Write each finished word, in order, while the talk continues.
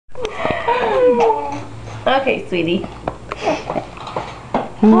Okay, sweetie.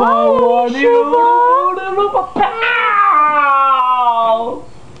 Wow, with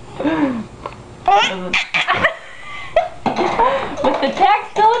the tag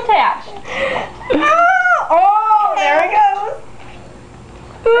still attached. Oh, there it goes.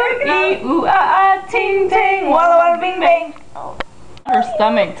 Ooh, ah, ah, ting, ting, walla, walla, bing, bang. Her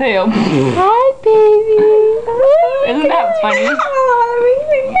stomach, too. Hi, baby. Isn't that funny?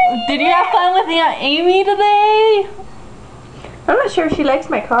 Did you have fun with Aunt Amy today? I'm not sure if she likes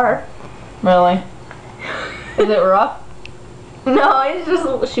my car. Really? Is it rough? No, it's just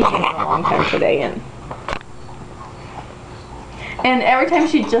she was in a long time today, and every time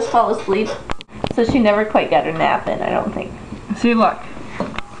she just fall asleep, so she never quite got her nap in. I don't think. See, look.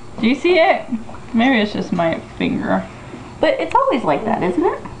 Do you see it? Maybe it's just my finger. But it's always like that, isn't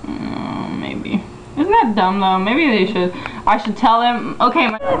it? Maybe. Isn't that dumb though? Maybe they should. I should tell them. Okay.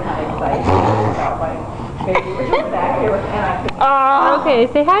 Okay,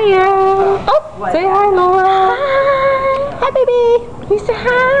 say hi, Earl. Oh, say hi, Laura. Hi, baby. You say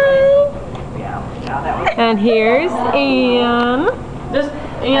hi. And here's Anne. This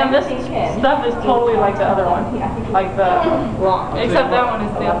stuff is totally like the other one. Like the except that one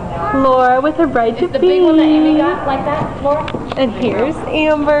is the Laura with her bright feet. the big one that Amy got like that, Laura. And here's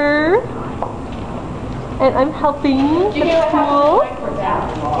Amber. And I'm helping. That's cool.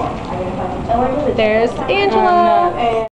 There's Angela.